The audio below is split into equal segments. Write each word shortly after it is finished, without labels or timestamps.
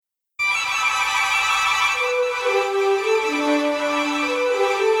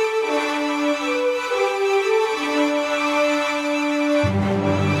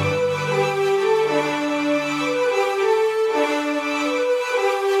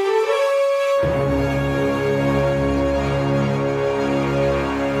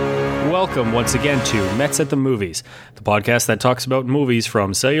welcome once again to Mets at the Movies, the podcast that talks about movies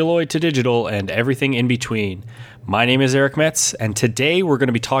from celluloid to digital and everything in between. My name is Eric Metz, and today we're going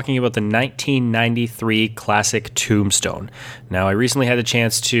to be talking about the 1993 classic Tombstone. Now, I recently had a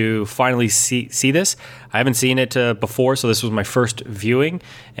chance to finally see this. I haven't seen it before, so this was my first viewing,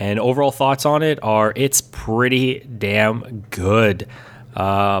 and overall thoughts on it are it's pretty damn good.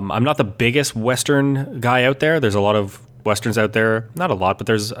 I'm not the biggest Western guy out there. There's a lot of Westerns out there, not a lot, but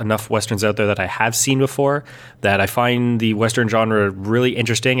there's enough Westerns out there that I have seen before that I find the Western genre really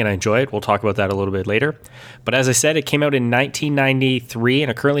interesting and I enjoy it. We'll talk about that a little bit later. But as I said, it came out in 1993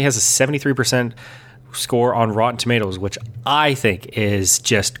 and it currently has a 73% score on Rotten Tomatoes, which I think is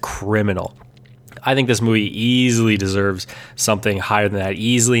just criminal. I think this movie easily deserves something higher than that,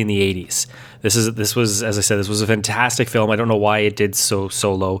 easily in the 80s. This was, as I said, this was a fantastic film. I don't know why it did so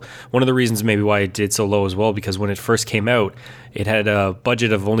low. One of the reasons maybe why it did so low as well, because when it first came out, it had a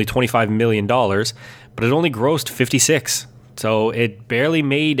budget of only $25 million, but it only grossed 56. So it barely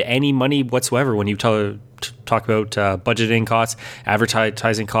made any money whatsoever when you talk about budgeting costs,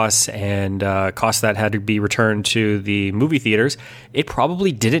 advertising costs, and costs that had to be returned to the movie theaters. It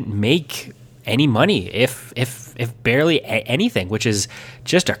probably didn't make any money, if barely anything, which is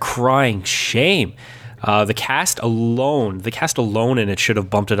just a crying shame. The cast alone in it should have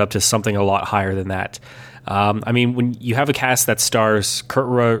bumped it up to something a lot higher than that. I mean, when you have a cast that stars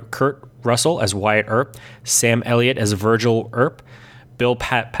Kurt Russell as Wyatt Earp, Sam Elliott as Virgil Earp, Bill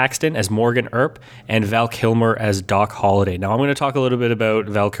Paxton as Morgan Earp, and Val Kilmer as Doc Holliday. Now, I'm going to talk a little bit about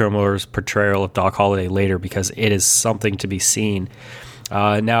Val Kilmer's portrayal of Doc Holliday later because it is something to be seen.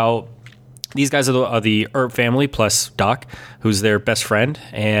 Now, these guys are the Earp family plus Doc, who's their best friend,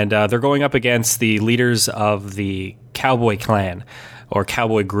 and they're going up against the leaders of the Cowboy Clan, or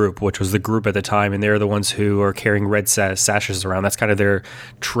Cowboy Group, which was the group at the time, and they're the ones who are carrying red sashes around. That's kind of their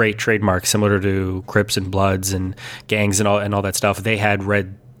trademark, similar to Crips and Bloods and gangs and all that stuff. They had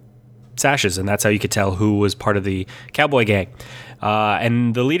red sashes, and that's how you could tell who was part of the Cowboy Gang.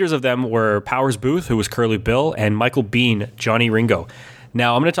 And the leaders of them were Powers Booth, who was Curly Bill, and Michael Biehn, Johnny Ringo.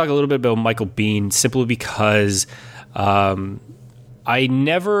 Now, I'm going to talk a little bit about Michael Biehn simply because I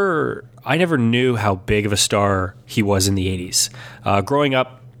never knew how big of a star he was in the 80s. Growing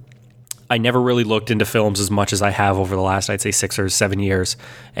up, I never really looked into films as much as I have over the last, I'd say, 6 or 7 years.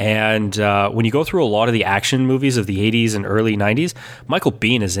 And when you go through a lot of the action movies of the 80s and early 90s, Michael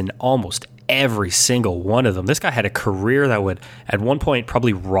Biehn is in almost every single one of them. This guy had a career that would, at one point,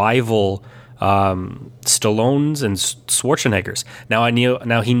 probably rival Stallone's and Schwarzenegger's.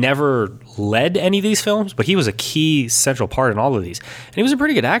 Now he never led any of these films, but he was a key central part in all of these. And he was a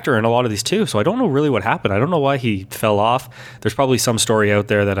pretty good actor in a lot of these too. So I don't know really what happened. I don't know why he fell off. There's probably some story out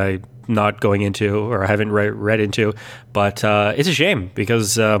there that I'm not going into or I haven't read into, but it's a shame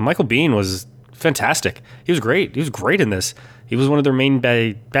because Michael Biehn was fantastic. He was great. He was great in this. He was one of their main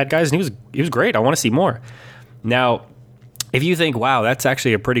bad guys, and he was great. I want to see more. Now, if you think, wow, that's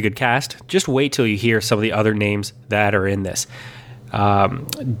actually a pretty good cast, just wait till you hear some of the other names that are in this.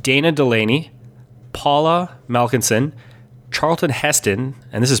 Dana Delaney, Paula Malkinson, Charlton Heston,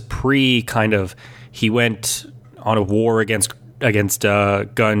 and this is he went on a war against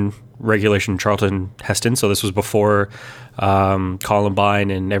gun regulation, Charlton Heston, so this was before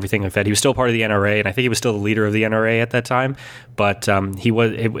Columbine and everything like that. He was still part of the NRA, and I think he was still the leader of the NRA at that time, but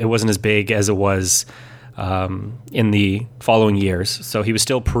it wasn't as big as it was in the following years. So he was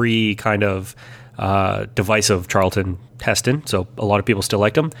still divisive Charlton Heston, so a lot of people still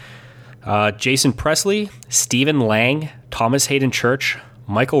liked him. Jason Presley, Stephen Lang, Thomas Hayden Church,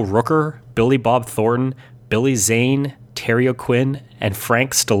 Michael Rooker, Billy Bob Thornton, Billy Zane, Terry O'Quinn, and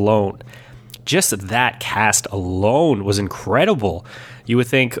Frank Stallone. Just that cast alone was incredible. You would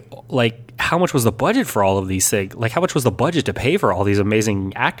think, like, how much was the budget for all of these things? Like, how much was the budget to pay for all these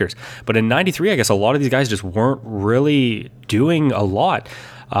amazing actors? But in 93, I guess a lot of these guys just weren't really doing a lot.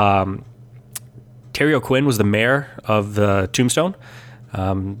 Terry O'Quinn was the mayor of the Tombstone.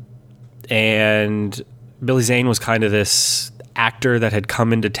 And Billy Zane was kind of this actor that had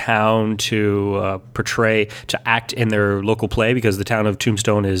come into town to act in their local play, because the town of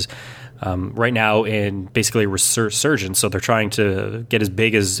Tombstone is right now in basically a resurgence. So they're trying to get as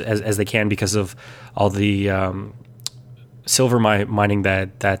big as they can because of all the silver mining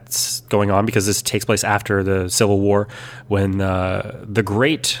that's going on, because this takes place after the Civil War, when the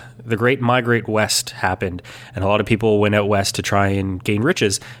great migrate west happened, and a lot of people went out west to try and gain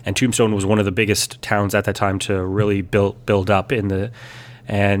riches, and Tombstone was one of the biggest towns at that time to really build up so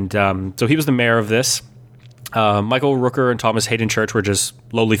he was the mayor of this. Michael Rooker and Thomas Hayden Church were just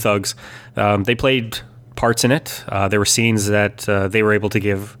lowly thugs. They played parts in it. There were scenes that they were able to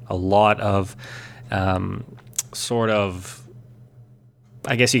give a lot of sort of,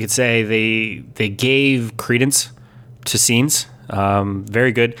 I guess you could say, they gave credence to scenes.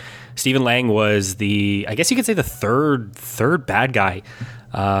 Very good. Stephen Lang was I guess you could say the third bad guy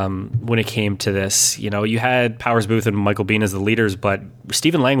when it came to this. You know, you had Powers Booth and Michael Biehn as the leaders, but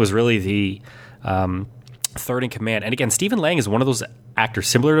Stephen Lang was really the third in command. And again, Stephen Lang is one of those actors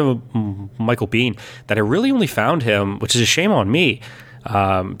similar to Michael Biehn that I really only found him, which is a shame on me,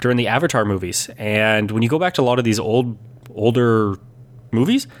 during the Avatar movies. And when you go back to a lot of these older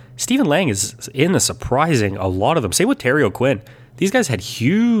movies, Stephen Lang is in a lot of them. Same with Terry O'Quinn. These guys had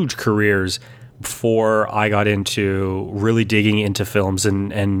huge careers before I got into really digging into films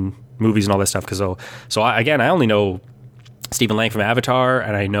and movies and all that stuff. So I only know Stephen Lang from Avatar,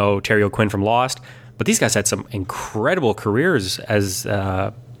 and I know Terry O'Quinn from Lost. But these guys had some incredible careers as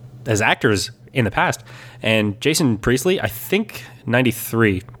actors in the past. And Jason Priestley, I think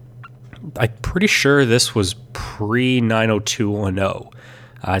 93. I'm pretty sure this was pre 90210.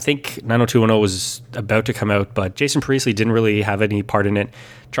 I think 90210 was about to come out, but Jason Priestley didn't really have any part in it.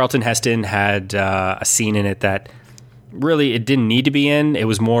 Charlton Heston had a scene in it that really it didn't need to be in. It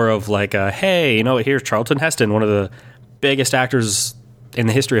was more of like, hey, here's Charlton Heston, one of the biggest actors in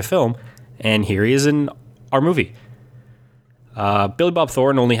the history of film, and here he is in our movie. Billy Bob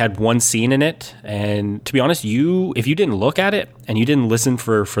Thornton only had one scene in it, and to be honest, if you didn't look at it and you didn't listen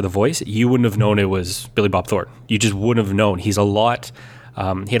for the voice, you wouldn't have known it was Billy Bob Thornton. You just wouldn't have known. He had a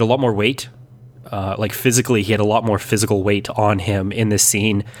lot more weight. Like physically, he had a lot more physical weight on him in this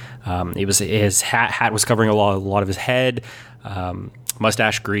scene. His hat was covering a lot of his head,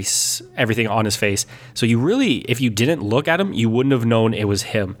 mustache, grease, everything on his face. So if you didn't look at him, you wouldn't have known it was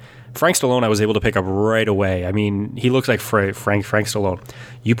him. Frank Stallone, I was able to pick up right away. I mean, he looks like Frank Stallone.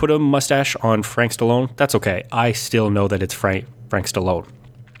 You put a mustache on Frank Stallone, that's okay. I still know that it's Frank Stallone.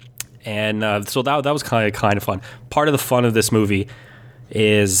 And so that was kind of fun. Part of the fun of this movie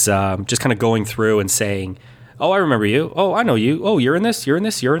is just kind of going through and saying, oh, I remember you. Oh, I know you. Oh, you're in this, you're in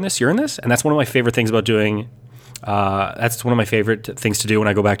this, you're in this, you're in this. And that's one of my favorite things about doing. That's one of my favorite things to do when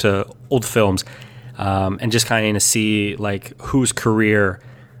I go back to old films and just kind of see like whose career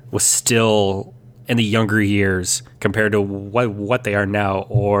was still in the younger years compared to what they are now,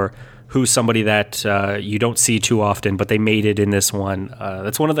 or who's somebody that you don't see too often, but they made it in this one.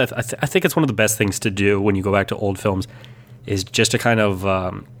 That's one of the. I think it's one of the best things to do when you go back to old films, is just to kind of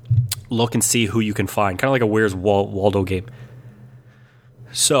look and see who you can find, kind of like a Where's Waldo game.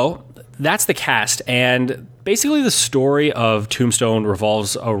 So that's the cast, and basically the story of Tombstone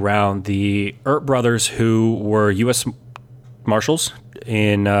revolves around the Earp brothers, who were U.S. Marshals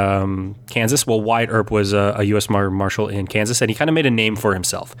in Kansas. Well, Wyatt Earp was a U.S. Marshal in Kansas, and he kind of made a name for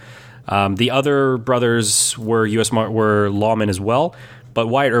himself. The other brothers were were lawmen as well, but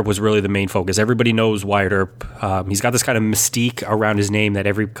Wyatt Earp was really the main focus. Everybody knows Wyatt Earp. He's got this kind of mystique around his name that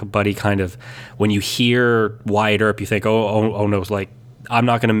everybody kind of, when you hear Wyatt Earp, you think, oh no, like, I'm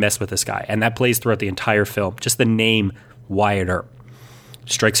not going to mess with this guy. And that plays throughout the entire film. Just the name Wyatt Earp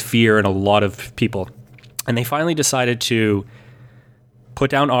strikes fear in a lot of people. And they finally decided to put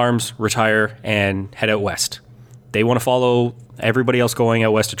down arms, retire, and head out west. They want to follow everybody else going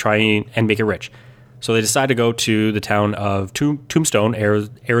out west to try and make it rich. So they decide to go to the town of Tombstone,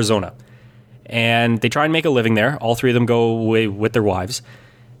 Arizona. And they try and make a living there. All three of them go away with their wives.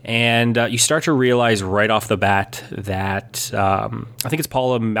 And you start to realize right off the bat that I think it's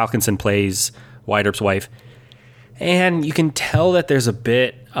Paula Malkinson plays Wyatt Earp's wife. And you can tell that there's a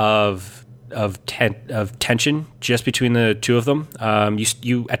bit of tension just between the two of them.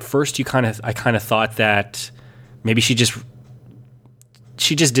 You at first I kind of thought that maybe she just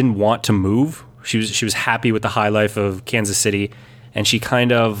didn't want to move. She was happy with the high life of Kansas City, and she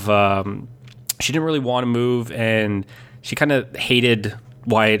kind of she didn't really want to move, and she kind of hated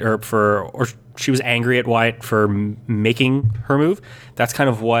Wyatt Earp or she was angry at Wyatt for making her move. That's kind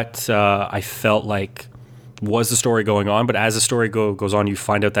of what I felt like was the story going on. But as the story goes on, you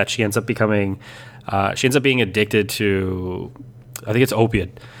find out that she ends up being addicted to, I think it's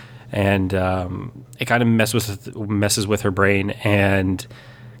opiate, and it kind of messes with her brain and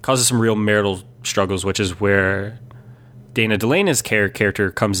causes some real marital struggles, which is where Dana Delena's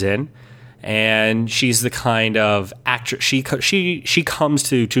character comes in. And she's the kind of actress. She comes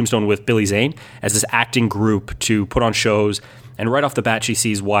to Tombstone with Billy Zane as this acting group to put on shows. And right off the bat, she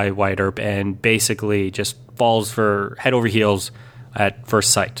sees Wyatt Earp and basically just falls for head over heels at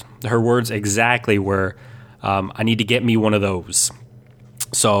first sight. Her words exactly were, "I need to get me one of those."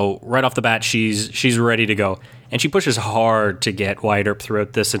 So right off the bat, she's ready to go, and she pushes hard to get Wyatt Earp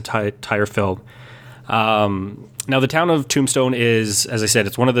throughout this entire film. Now, the town of Tombstone is, as I said,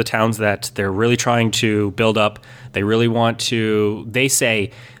 it's one of the towns that they're really trying to build up. They really want to. They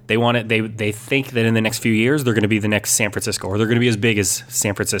say they want it. They think that in the next few years they're going to be the next San Francisco, or they're going to be as big as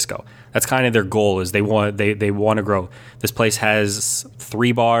San Francisco. That's kind of their goal. Is they want to grow. This place has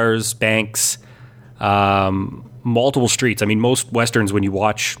 3 bars, banks, multiple streets. I mean, most westerns, when you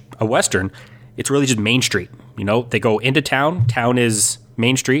watch a western, it's really just Main Street. You know, they go into town. Town is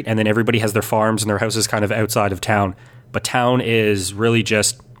Main Street, and then everybody has their farms and their houses kind of outside of town. But town is really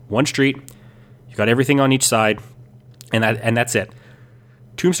just one street. You got everything on each side, and that's it.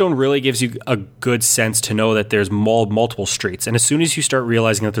 Tombstone really gives you a good sense to know that there's multiple streets. And as soon as you start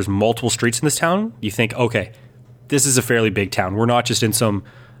realizing that there's multiple streets in this town, you think, okay, this is a fairly big town. We're not just in some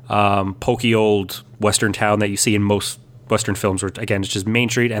pokey old western town that you see in most western films where, again, it's just Main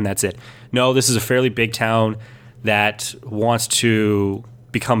Street and that's it. No, this is a fairly big town that wants to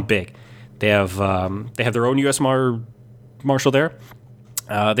become big. They have their own U.S. Marshal there.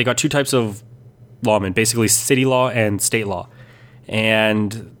 They got 2 types of lawmen, basically city law and state law.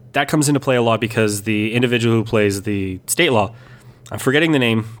 And that comes into play a lot because the individual who plays the state law, I'm forgetting the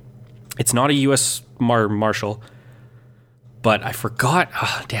name. It's not a U.S. Marshal, but I forgot.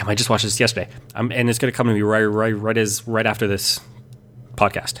 Oh, damn, I just watched this yesterday. And it's going to come to me right after this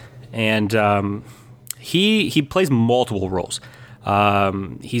podcast. And he plays multiple roles.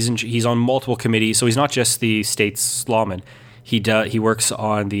 He's on multiple committees, so he's not just the state's lawman. He works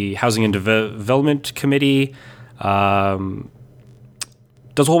on the Housing and Development Committee.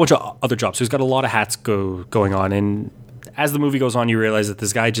 Does a whole bunch of other jobs. So he's got a lot of hats going on. And as the movie goes on, you realize that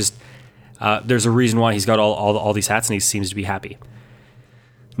this guy just there's a reason why he's got all these hats, and he seems to be happy.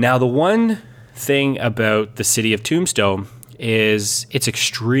 Now, the one thing about the city of Tombstone is it's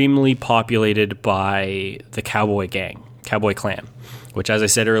extremely populated by the cowboy clan, which, as I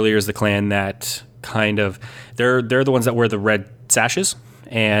said earlier, is the clan that kind of they're the ones that wear the red sashes,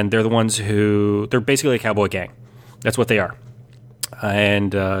 and they're the ones they're basically a cowboy gang. That's what they are.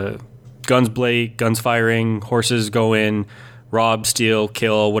 And guns firing, horses go in, rob, steal,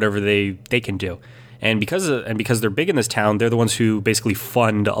 kill, whatever they can do. And because they're big in this town, they're the ones who basically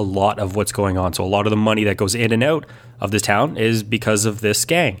fund a lot of what's going on. So a lot of the money that goes in and out of this town is because of this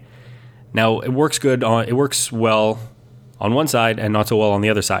gang. Now, it works well on one side and not so well on the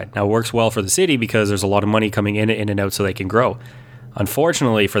other side. Now, it works well for the city because there's a lot of money coming in and out so they can grow.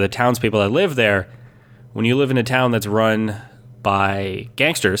 Unfortunately, for the townspeople that live there, when you live in a town that's run by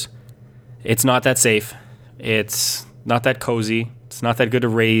gangsters, it's not that safe. It's not that cozy. It's not that good to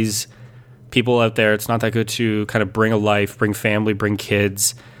raise people out there. It's not that good to kind of bring a life, bring family, bring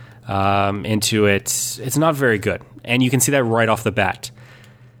kids into it. It's not very good. And you can see that right off the bat.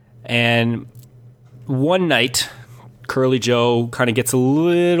 And one night, Curly Joe kind of gets a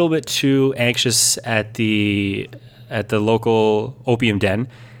little bit too anxious at the local opium den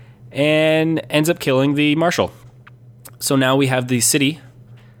and ends up killing the marshal. So now we have the city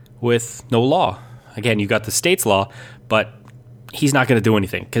with no law. Again, you got the state's law, but he's not going to do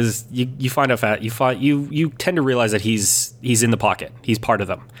anything because you find out you tend to realize that he's in the pocket. He's part of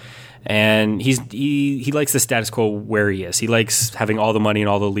them, and he likes the status quo where he is. He likes having all the money and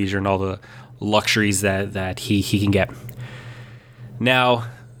all the leisure and all the luxuries that he can get. Now,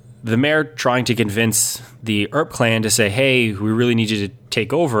 the mayor trying to convince the Earp clan to say, "Hey, we really need you to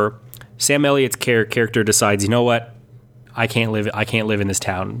take over." Sam Elliott's character decides, you know what? I can't live in this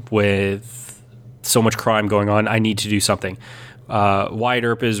town with so much crime going on. I need to do something. Wyatt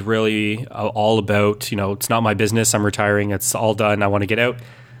Earp is really all about, it's not my business. I'm retiring. It's all done. I want to get out.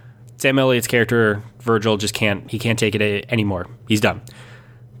 Sam Elliott's character, Virgil, just can't take it anymore. He's done.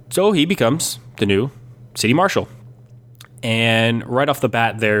 So he becomes the new city marshal. And right off the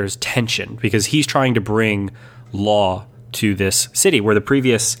bat, there's tension because he's trying to bring law to this city where the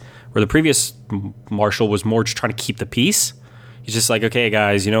previous marshal was more just trying to keep the peace. He's just like, okay,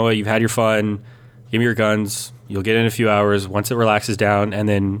 guys, you know what? You've had your fun. Give me your guns. You'll get in a few hours once it relaxes down, and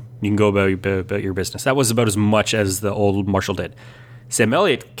then you can go about your business. That was about as much as the old marshal did. Sam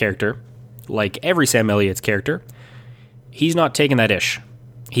Elliott's character, like every Sam Elliott's character, he's not taking that ish.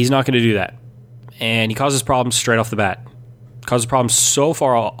 He's not going to do that. And he causes problems straight off the bat. Causes problems so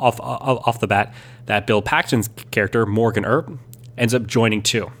far off the bat that Bill Paxton's character, Morgan Earp, ends up joining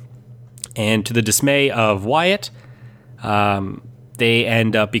too. And to the dismay of Wyatt, they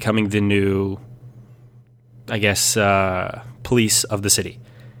end up becoming the new, I guess, police of the city.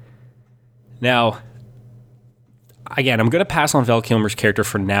 Now, again, I'm going to pass on Val Kilmer's character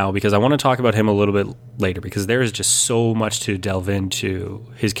for now because I want to talk about him a little bit later because there is just so much to delve into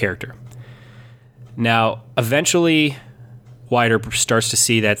his character. Now, eventually, Wyatt Earp starts to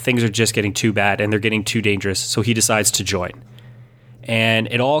see that things are just getting too bad and they're getting too dangerous, so he decides to join. And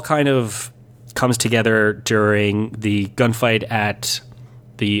it all kind of comes together during the gunfight at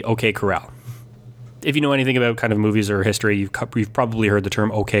the OK Corral. If you know anything about kind of movies or history, you've probably heard the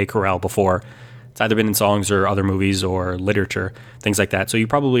term OK Corral before. It's either been in songs or other movies or literature, things like that. So you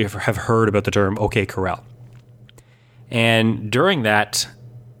probably have heard about the term OK Corral. And during that,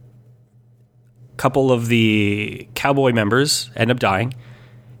 a couple of the cowboy members end up dying,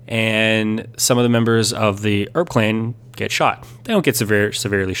 and some of the members of the Earp clan get shot. They don't get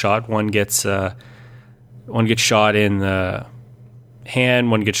severely shot. One gets shot in the hand,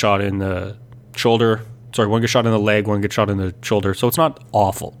 one gets shot in the shoulder. Sorry, one gets shot in the leg, one gets shot in the shoulder. So it's not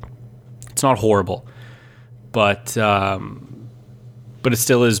awful. It's not horrible, but it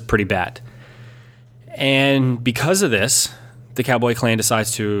still is pretty bad. And because of this, the cowboy clan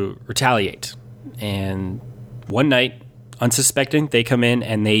decides to retaliate. And one night, unsuspecting, they come in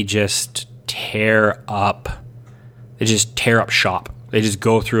and they just tear up shop. They just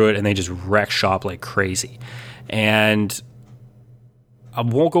go through it and they just wreck shop like crazy. And I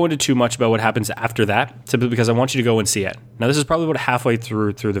won't go into too much about what happens after that, simply because I want you to go and see it. Now, this is probably about halfway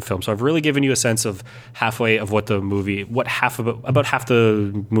through the film, so I've really given you a sense of halfway of about half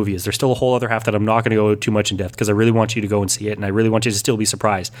the movie is. There's still a whole other half that I'm not going to go too much in depth, because I really want you to go and see it, and I really want you to still be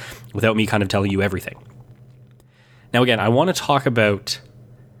surprised without me kind of telling you everything. Now, again, I want to talk about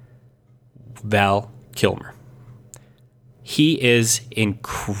Val Kilmer. He is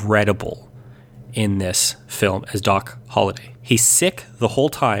incredible in this film as Doc Holliday. He's sick the whole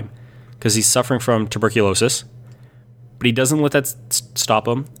time because he's suffering from tuberculosis, but he doesn't let that stop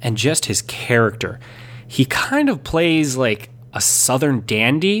him. And just his character, he kind of plays like a Southern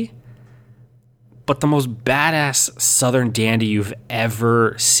dandy, but the most badass Southern dandy you've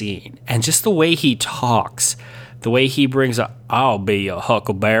ever seen. And just the way he talks, the way he brings up, "I'll be a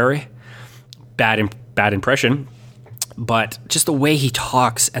huckleberry," bad impression, but just the way he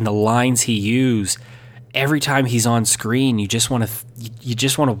talks and the lines he uses. Every time he's on screen, you just want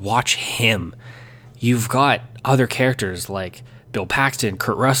to watch him. You've got other characters like Bill Paxton,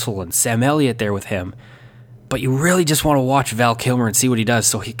 Kurt Russell, and Sam Elliott there with him, but you really just want to watch Val Kilmer and see what he does.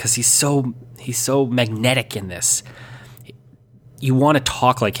 So because he's so magnetic in this, you want to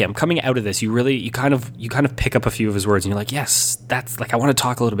talk like him. Coming out of this, you kind of pick up a few of his words, and you're like, yes, that's like, I want to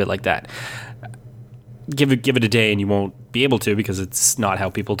talk a little bit like that. Give it a day, and you won't be able to, because it's not how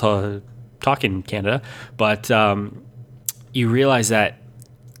people talk in Canada, but you realize that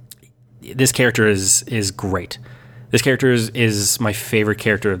this character is great. This character is my favorite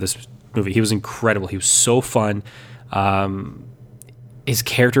character of this movie. He was incredible. He was so fun. His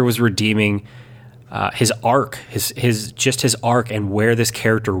character was redeeming. His arc, his arc, and where this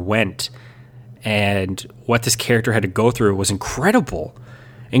character went, and what this character had to go through was incredible.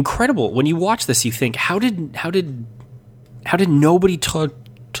 Incredible. When you watch this, you think, how did nobody talk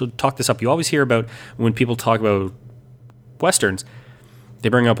this up? You always hear about when people talk about Westerns, they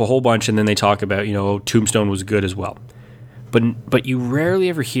bring up a whole bunch, and then they talk about, Tombstone was good as well. But you rarely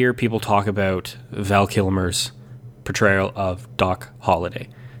ever hear people talk about Val Kilmer's portrayal of Doc Holliday.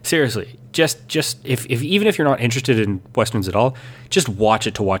 Seriously, just if even if you're not interested in Westerns at all, just watch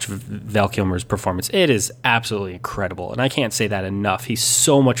it to watch Val Kilmer's performance. It is absolutely incredible, and I can't say that enough. He's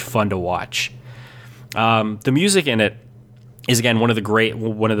so much fun to watch. The music in it is, again, one of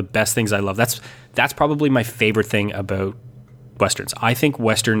the best things I love. That's probably my favorite thing about Westerns. I think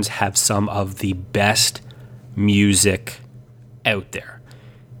Westerns have some of the best music out there.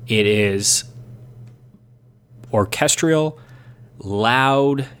 It is orchestral,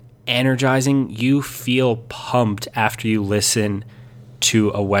 loud, energizing. You feel pumped after you listen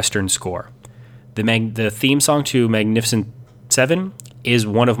to a Western score. The theme song to Magnificent Seven is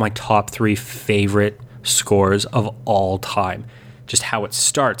one of my top 3 favorite scores of all time. Just how it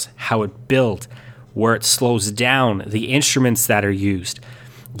starts, how it builds, where it slows down, the instruments that are used.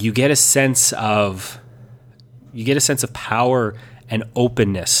 You get a sense of power and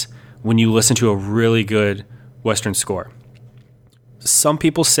openness when you listen to a really good Western score. Some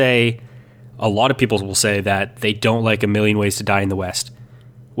people say, a lot of people will say that they don't like A Million Ways to Die in the West,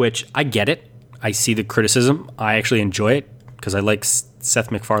 which I get it. I see the criticism. I actually enjoy it because I like Seth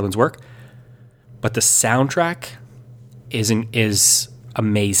MacFarlane's work. But the soundtrack is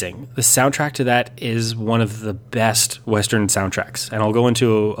amazing. The soundtrack to that is one of the best Western soundtracks, and I'll go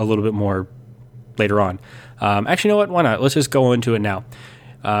into a little bit more later on. Actually, you know what? Why not? Let's just go into it now.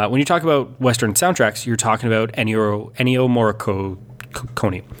 When you talk about Western soundtracks, you're talking about Ennio Morricone.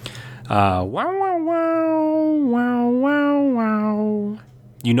 Wow, wow, wow, wow, wow, wow.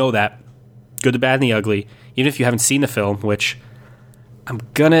 You know that. Good, the Bad, and the Ugly. even if you haven't seen the film, which I'm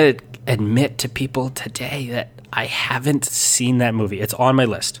going to admit to people today that I haven't seen that movie. It's on my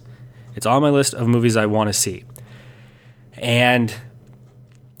list. It's on my list of movies I want to see. And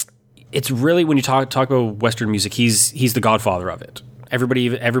it's really, when you talk about Western music, he's the godfather of it.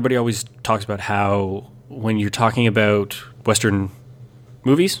 Everybody always talks about how when you're talking about Western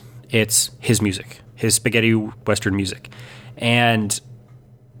movies, it's his music, his spaghetti Western music. And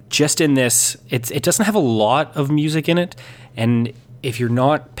just in this, it doesn't have a lot of music in it. And if you're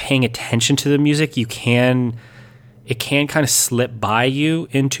not paying attention to the music, it can kind of slip by you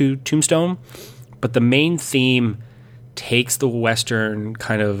into Tombstone. But the main theme takes the Western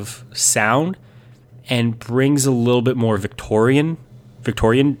kind of sound and brings a little bit more Victorian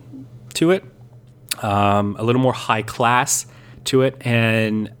to it, a little more high class to it,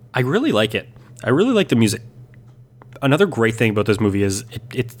 and I really like it. I really like the music. Another great thing about this movie is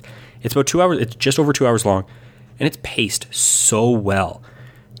it's about 2 hours. It's just over 2 hours long, and it's paced so well.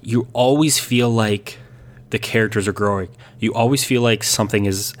 You always feel like the characters are growing. You always feel like something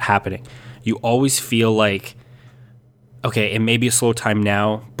is happening. You always feel like, okay, it may be a slow time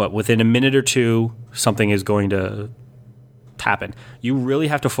now, but within a minute or two, something is going to happen. You really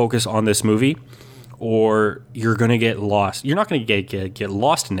have to focus on this movie, or you're going to get lost. You're not going to get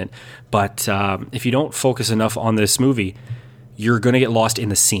lost in it, but if you don't focus enough on this movie, you're going to get lost in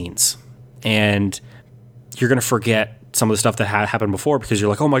the scenes, and you're going to forget some of the stuff that happened before, because you're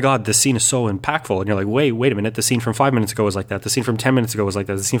like, oh my God, this scene is so impactful. And you're like, wait a minute, the scene from 5 minutes ago was like that. The scene from 10 minutes ago was like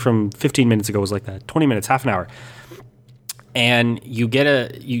that. The scene from 15 minutes ago was like that. 20 minutes, half an hour. And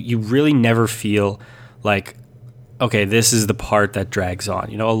you really never feel like, okay, this is the part that drags on.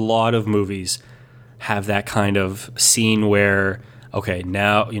 You know, a lot of movies have that kind of scene where, okay,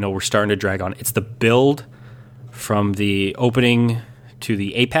 now, you know, we're starting to drag on. It's the build from the opening to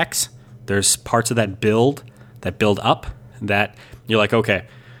the apex. There's parts of that build up that you're like, okay,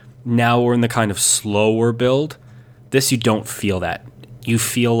 now we're in the kind of slower build. This, you don't feel that. You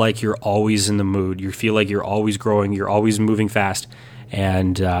feel like you're always in the mood. You feel like you're always growing. You're always moving fast.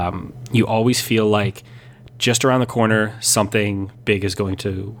 And you always feel like just around the corner, something big is going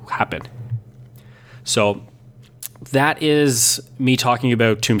to happen. So that is me talking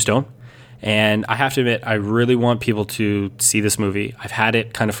about Tombstone. And I have to admit, I really want people to see this movie. I've had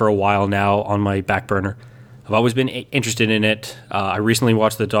it kind of for a while now on my back burner. I've always been interested in it. I recently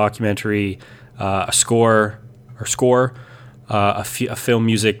watched the documentary, a film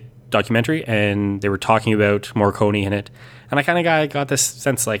music documentary, and they were talking about Morricone in it. And I kind of got this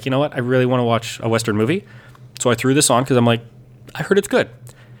sense like, you know what, I really want to watch a Western movie. So I threw this on because I'm like, I heard it's good.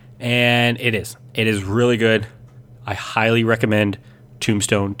 And it is. It is really good. I highly recommend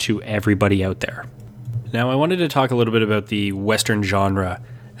Tombstone to everybody out there. Now, I wanted to talk a little bit about the Western genre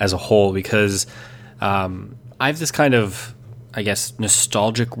as a whole, because I have this kind of, I guess,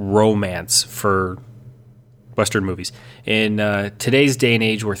 nostalgic romance for Western movies. In today's day and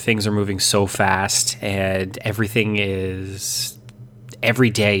age where things are moving so fast and everything is,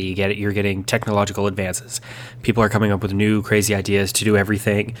 every day you're getting technological advances. People are coming up with new crazy ideas to do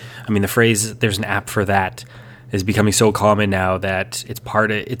everything. I mean, the phrase, there's an app for that, is becoming so common now that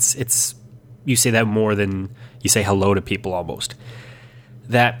it's you say that more than you say hello to people almost.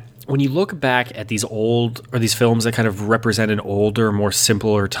 That when you look back at these films that kind of represent an older, more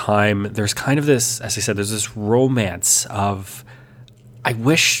simpler time, there's kind of this, as I said, there's this romance of, I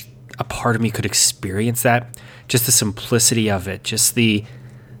wish a part of me could experience that. Just the simplicity of it. Just the,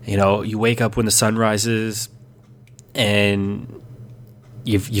 you know, you wake up when the sun rises and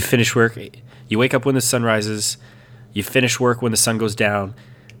you finish work. You wake up when the sun rises, you finish work when the sun goes down,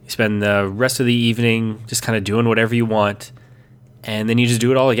 you spend the rest of the evening just kind of doing whatever you want, and then you just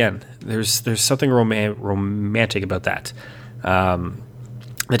do it all again. There's something romantic about that.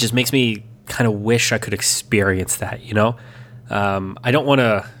 That just makes me kind of wish I could experience that, you know? I don't want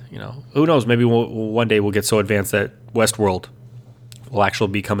to, you know, who knows, maybe one day we'll get so advanced that Westworld will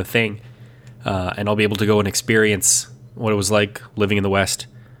actually become a thing, and I'll be able to go and experience what it was like living in the West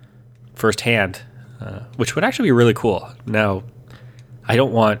firsthand, which would actually be really cool. Now, I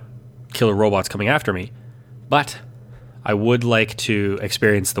don't want killer robots coming after me, but I would like to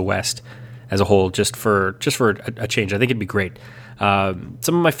experience the West as a whole, just for a change. I think it'd be great. Some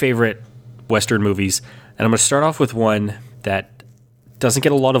of my favorite Western movies, and I'm going to start off with one that doesn't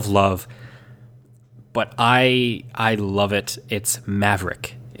get a lot of love, but I love it. It's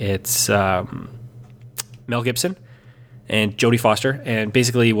Maverick. It's Mel Gibson and Jodie Foster, and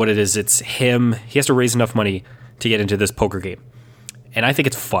basically what it is, it's him. He has to raise enough money to get into this poker game, and I think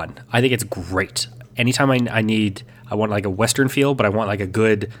it's fun. I think it's great. Anytime I want like a Western feel, but I want like a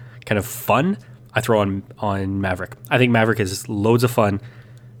good kind of fun, I throw on Maverick. I think Maverick is loads of fun.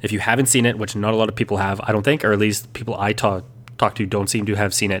 If you haven't seen it, which not a lot of people have, I don't think, or at least people I talk to don't seem to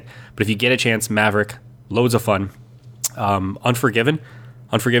have seen it. But if you get a chance, Maverick, loads of fun. Unforgiven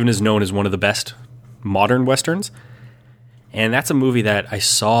is known as one of the best modern Westerns. And that's a movie that I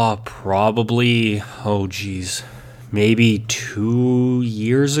saw probably, maybe 2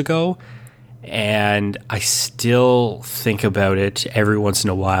 years ago. And I still think about it every once in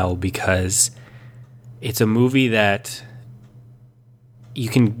a while because it's a movie that you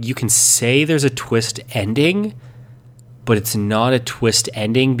can say there's a twist ending, but it's not a twist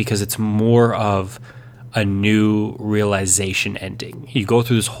ending because it's more of a new realization ending. You go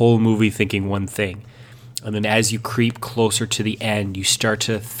through this whole movie thinking one thing, and then as you creep closer to the end, you start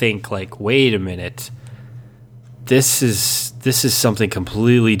to think like, wait a minute, this is something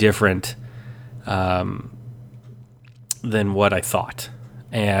completely different than what I thought.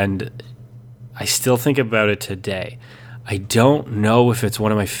 And I still think about it today. I don't know if it's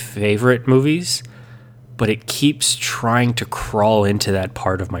one of my favorite movies, but it keeps trying to crawl into that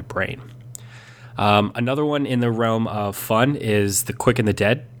part of my brain. Another one in the realm of fun is The Quick and the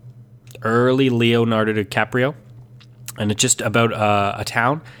Dead, early Leonardo DiCaprio, and it's just about a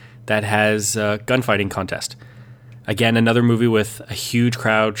town that has a gunfighting contest. Again, another movie with a huge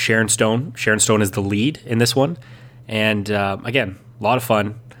crowd. Sharon Stone is the lead in this one, and again, a lot of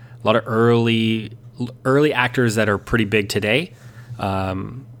fun, a lot of early actors that are pretty big today,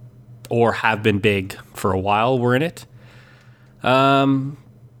 or have been big for a while were in it.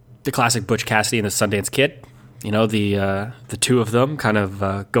 The classic Butch Cassidy and the Sundance Kid. You know, the two of them kind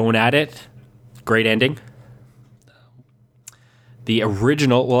of going at it. Great ending. The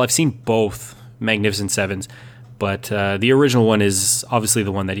original, well, I've seen both Magnificent Sevens, but the original one is obviously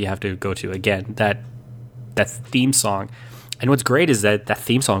the one that you have to go to. Again, that theme song. And what's great is that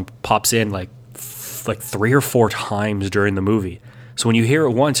theme song pops in like 3 or 4 times during the movie. So when you hear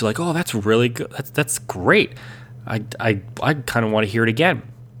it once, you're like, oh, that's really good. That's great. I kind of want to hear it again.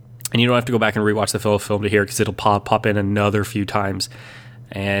 And you don't have to go back and rewatch the film to hear it because it'll pop in another few times.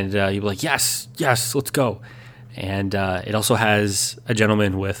 And you'll be like, yes, let's go. And it also has a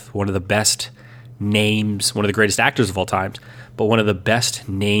gentleman with one of the best names, one of the greatest actors of all time, but one of the best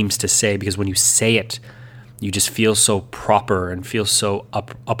names to say, because when you say it, you just feel so proper and feel so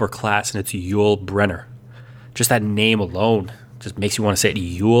upper class, and it's Yul Brynner. Just that name alone just makes you want to say it,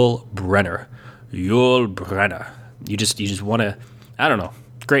 Yul Brynner. Yul Brynner. You just want to, I don't know.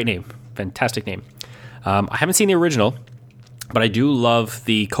 Great name. Fantastic name. I haven't seen the original, but I do love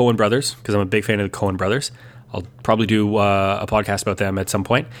the Coen brothers because I'm a big fan of the Coen brothers. I'll probably do a podcast about them at some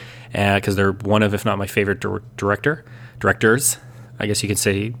point because they're one of, if not my favorite directors, I guess you can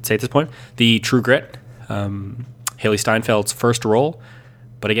say at this point. The True Grit, Haley Steinfeld's first role,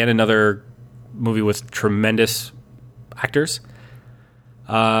 but again, another movie with tremendous actors.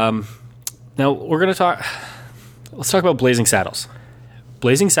 Now we're going to let's talk about Blazing Saddles.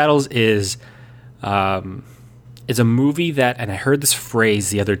 Blazing Saddles is a movie that, and I heard this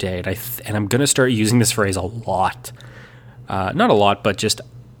phrase the other day, and I'm going to start using this phrase a lot. Not a lot, but just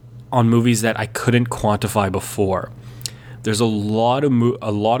on movies that I couldn't quantify before. There's a lot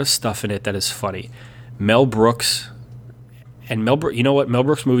of stuff in it that is funny. Mel Brooks, you know what? Mel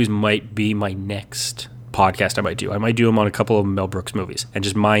Brooks movies might be my next podcast I might do. I might do them on a couple of Mel Brooks movies and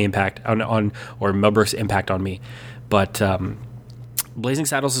just my impact on or Mel Brooks' impact on me. But Blazing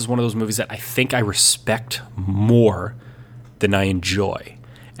Saddles is one of those movies that I think I respect more than I enjoy.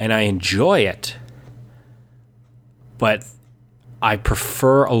 And I enjoy it, but I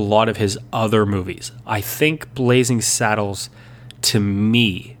prefer a lot of his other movies. I think Blazing Saddles, to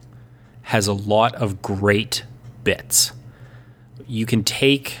me, has a lot of great bits. You can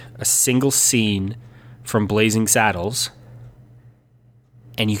take a single scene from Blazing Saddles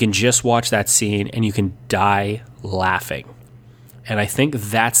and you can just watch that scene and you can die laughing. And I think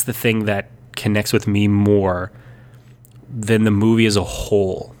that's the thing that connects with me more than the movie as a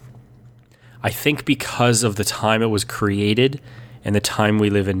whole. I think because of the time it was created and the time we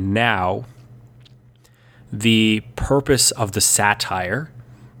live in now, the purpose of the satire,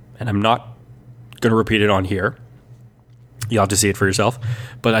 and I'm not going to repeat it on here, you'll have to see it for yourself,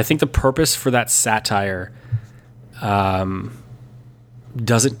 but I think the purpose for that satire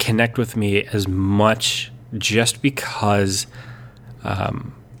doesn't connect with me as much just because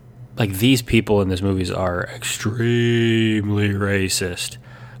like these people in this movies are extremely racist,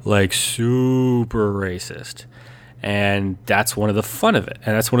 like super racist, and that's one of the fun of it,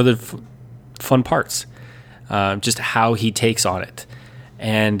 and that's one of the fun parts, just how he takes on it.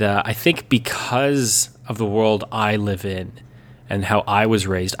 And I think because of the world I live in and how I was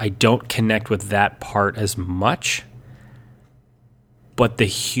raised, I don't connect with that part as much. But the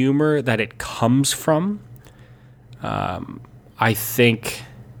humor that it comes from, I think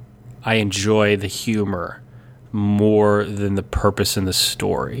I enjoy the humor more than the purpose in the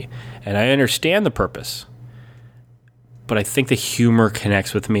story. And I understand the purpose, but I think the humor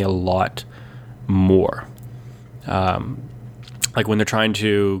connects with me a lot more. Like when they're trying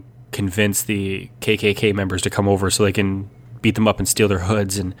to convince the KKK members to come over so they can beat them up and steal their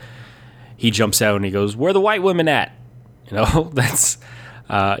hoods, and he jumps out and he goes, "Where are the white women at?" That's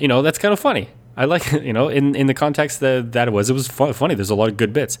that's kind of funny. I like, in the context that it was funny. There's a lot of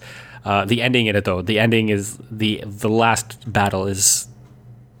good bits. The ending in it, though, the ending is the last battle is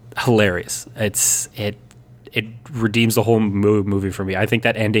hilarious. It redeems the whole movie for me. I think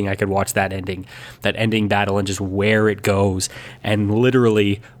that ending, I could watch that ending battle, and just where it goes, and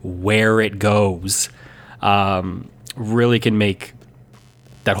literally where it goes, really can make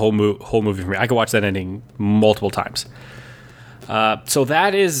that whole movie for me. I could watch that ending multiple times. So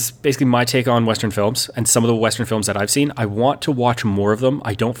that is basically my take on Western films and some of the Western films that I've seen. I want to watch more of them.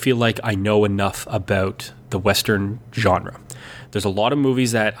 I don't feel like I know enough about the Western genre. There's a lot of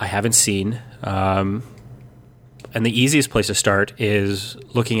movies that I haven't seen. And the easiest place to start is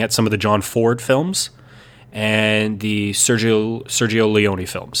looking at some of the John Ford films and the Sergio Leone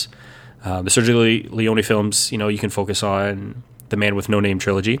films. The Sergio Leone films, you can focus on The Man with No Name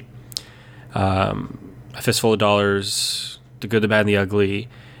trilogy, A Fistful of Dollars, The Good, the Bad, and the Ugly,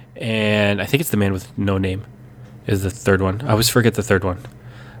 and I think it's The Man with No Name is the third one. I always forget the third one.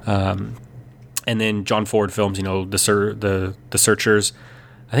 And then John Ford films, the Searchers.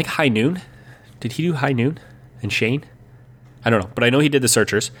 I think High Noon. Did he do High Noon and Shane? I don't know, but I know he did The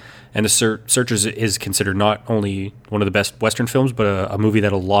Searchers, and The Searchers is considered not only one of the best Western films, but a movie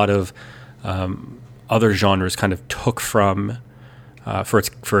that a lot of other genres kind of took from for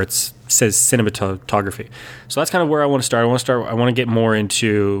its cinematography. So that's kind of where I want to start. I want to get more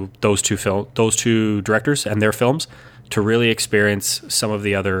into those two directors and their films to really experience some of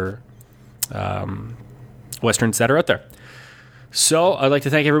the other Westerns that are out there. So I'd like to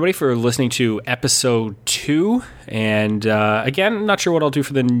thank everybody for listening to episode 2. And again, I'm not sure what I'll do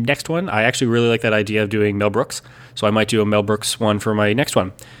for the next one. I actually really like that idea of doing Mel Brooks. So I might do a Mel Brooks one for my next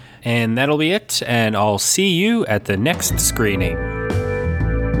one. And that'll be it. And I'll see you at the next screening.